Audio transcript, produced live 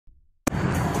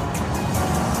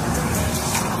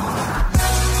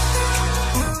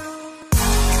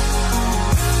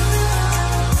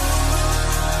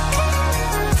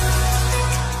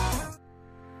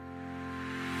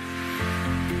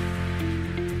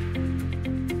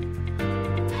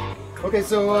Okay,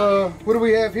 so what do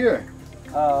we have here?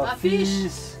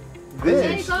 Fish.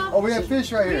 Fish. Oh, we have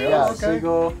fish right here. Yeah, oh, okay.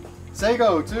 sago.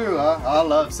 Sago too, huh? I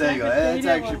love sago. It's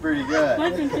actually pretty good.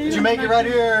 Did you make it right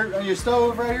here on your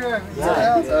stove right here?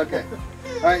 Yeah. Okay.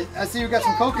 All right, I see you got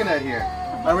some coconut here.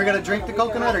 Are we gonna drink the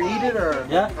coconut or eat it or?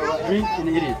 Yeah, drink and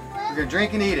eat it. We're gonna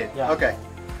drink and eat it. Yeah. Okay.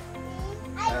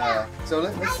 So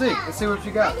let's see. Let's see what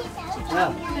you got.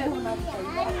 Yeah.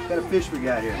 What kind of fish we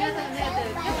got here?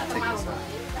 Take this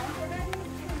off.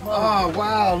 Oh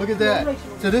wow! Look at that.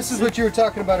 So this is what you were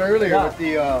talking about earlier with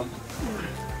the.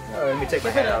 Let me take my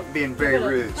hat out. Being very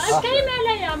rude. So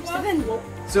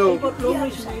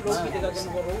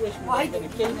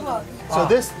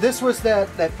this was that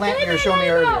plant you were showing me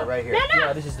earlier, right here.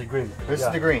 Yeah, this is the green. This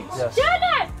is the greens. Yes.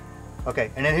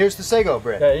 Okay, and then here's the sago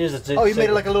bread. Yeah, here's the. Oh, you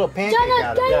made it like a little pancake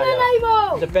out of it.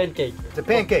 Yeah. The pancake. The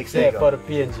pancake sago. Yeah, for the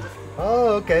PNG.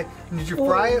 Oh, okay. Did you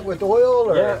fry it with oil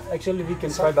or? Yeah, actually we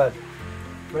can fry, but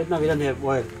right now we don't have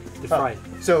oil to fry.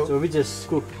 So we just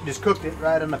cook. Just cooked it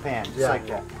right on the pan, just like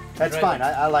that. That's fine.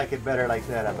 I like it better like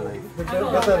that, I believe.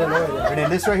 Better than oil. And then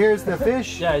this right here is the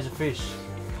fish? Yeah, it's a fish.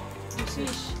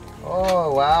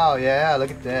 Oh, wow. Yeah, look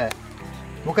at that.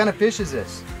 What kind of fish is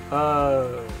this?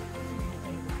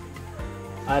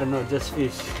 I don't know, just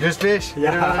fish. Just fish?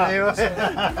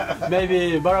 Yeah.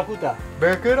 Maybe barracuda.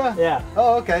 Barracuda? Yeah.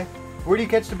 Oh, okay. Where do you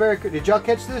catch the barracuda? Did y'all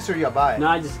catch this or do y'all buy it? No,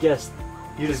 I just guessed.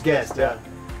 You just guessed, yeah.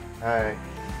 All right.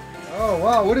 Oh,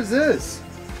 wow. What is this?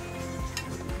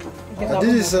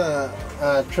 This is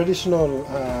traditional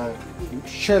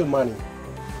shell money.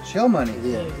 Shell money?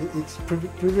 Yeah. It's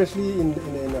previously in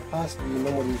the past we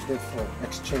normally used it for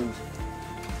exchange.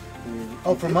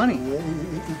 Oh, for money?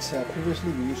 It's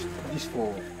previously we used this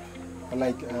for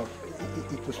like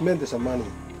it was meant as a money.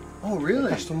 Oh,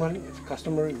 really? Customer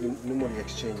will normally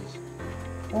exchange.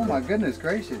 Oh my goodness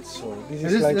gracious! So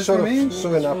this is like sort of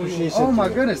so an appreciation. Oh my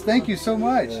goodness! Thank you so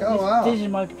much. Yeah. Oh wow! This is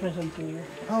my present to you.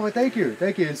 Oh, well, thank you,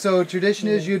 thank you. And so tradition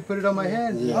is you'd put it on my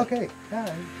head. Yeah. Okay.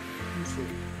 Yeah.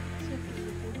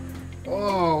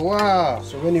 Oh wow!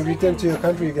 So when you return to your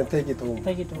country, you can take it home.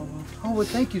 Take it home. Oh well,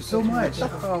 thank you so much.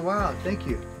 Oh wow, thank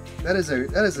you. That is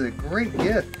a great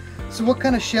gift. So what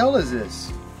kind of shell is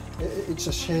this? It's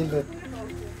a shell that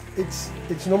it's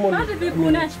normally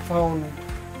it's found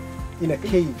in the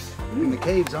caves. In the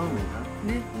caves only, huh?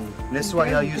 And this is why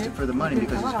y'all used it for the money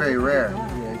because it's very rare.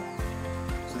 Yeah.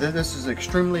 So this is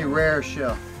extremely rare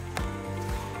shell.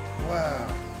 Wow.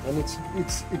 And it's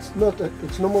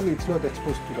normally not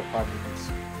exposed to the public. It's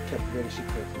kept very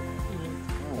secret.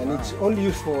 Oh, and wow. it's only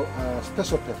used for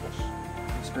special purpose.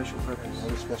 Special purpose.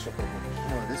 Only special purpose.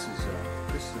 Oh, this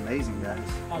is amazing, guys.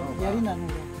 Oh, wow.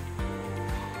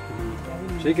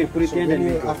 So you can put it So in when and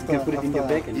you you can put it in your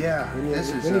bag. And Yeah,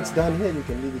 When it's done here, you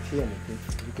can leave it here and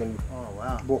you can Oh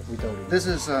wow. walk without it. This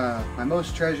is my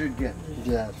most treasured gift.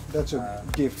 Yeah, that's a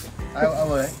gift. I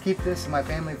will keep this in my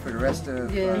family for the rest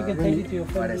of. Yeah, you can take it to your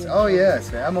my family. days. Oh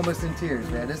yes, man. I'm almost in tears,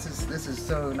 man. This is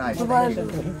so nice.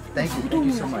 Thank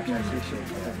you so much. I appreciate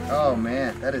that. Oh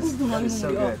man, that is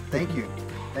so good. Thank you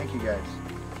guys.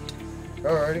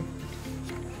 Alrighty.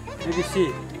 Maybe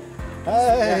see.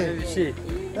 Hey, Maybe see.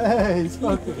 hey, it's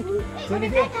okay.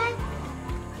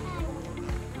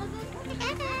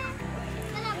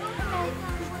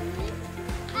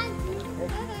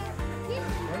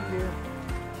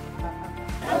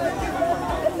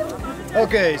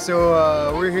 Okay,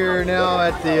 so we're here now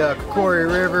at the Kokori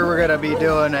River. We're going to be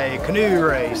doing a canoe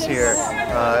race here.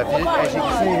 As you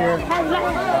can see here,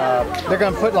 they're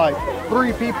going to put like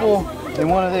 3 people in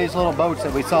one of these little boats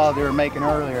that we saw they were making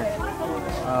earlier.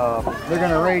 They're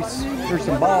going to race through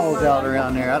some balls out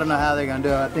around there. I don't know how they're going to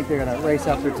do it. I think they're going to race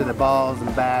up there to the balls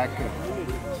and back, or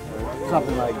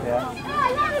something like that.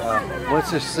 Let's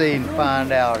just see and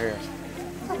find out here.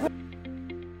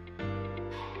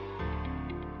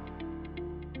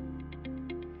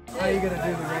 How are you going to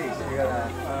do the race? You're going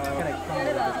to come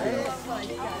over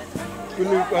We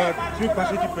need 3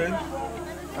 participants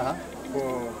Uh-huh.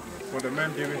 for the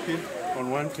main division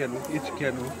on one canoe, each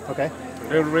canoe. Okay.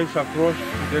 They'll race across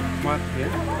that mark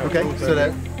here. Okay, so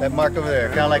that mark over there,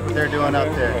 kind of like what they're doing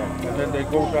up there. And then they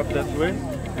go up that way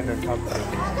and then come back.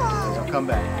 They'll come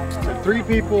back. So 3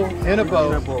 people in a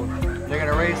boat. They're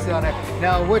going to race down there.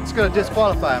 Now, what's going to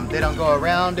disqualify them? They don't go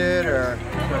around it, or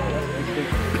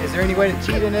is there any way to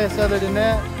cheat in this other than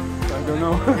that? I don't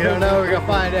know. You don't know? We're going to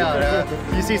find out.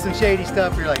 You see some shady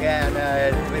stuff, you're like,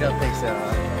 no, we don't think so.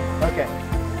 Okay,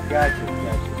 gotcha.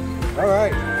 All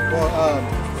right. Well,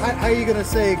 how are you going to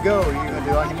say go? Are you going to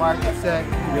do on your mark and set,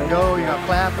 go? You going to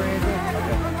clap or anything?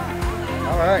 Okay.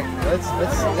 All right. Let's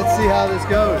see how this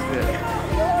goes then.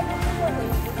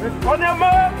 On your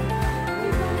mark!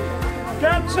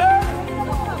 Straight.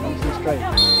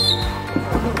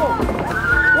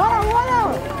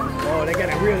 Oh, they got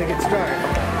a really good start.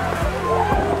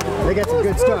 They got some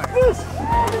good start.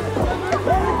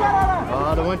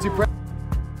 Oh, the 1-2 press.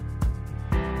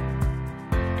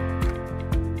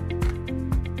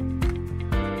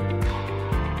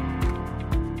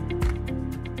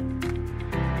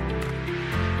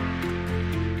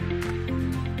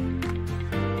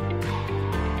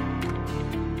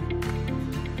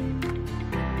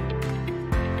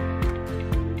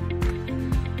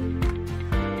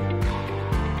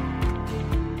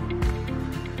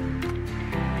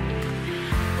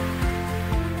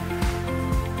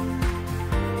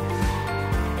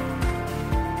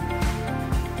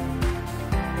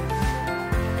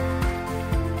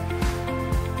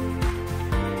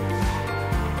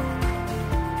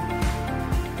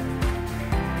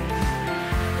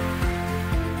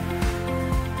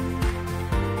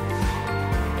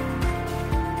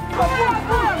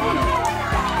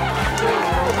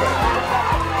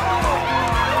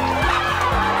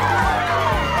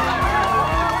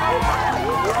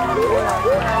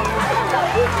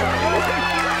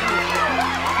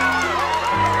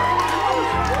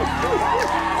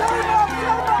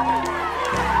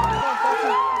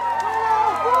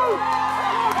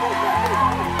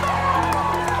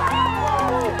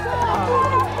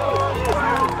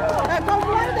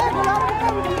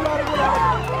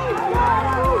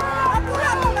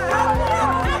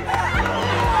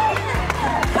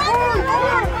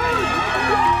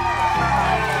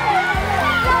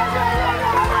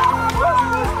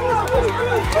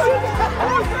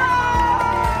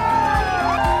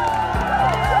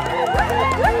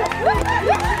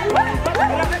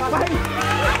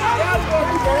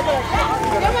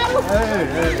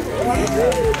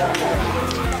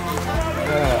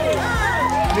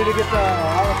 Need to get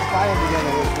all the fire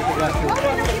together.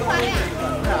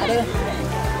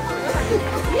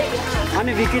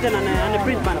 Ane Vikitan ane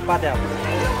print mana pada.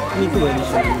 Congratulations,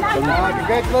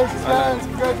 guys.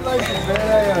 Congratulations,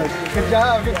 man. Good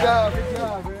job, good job, good job.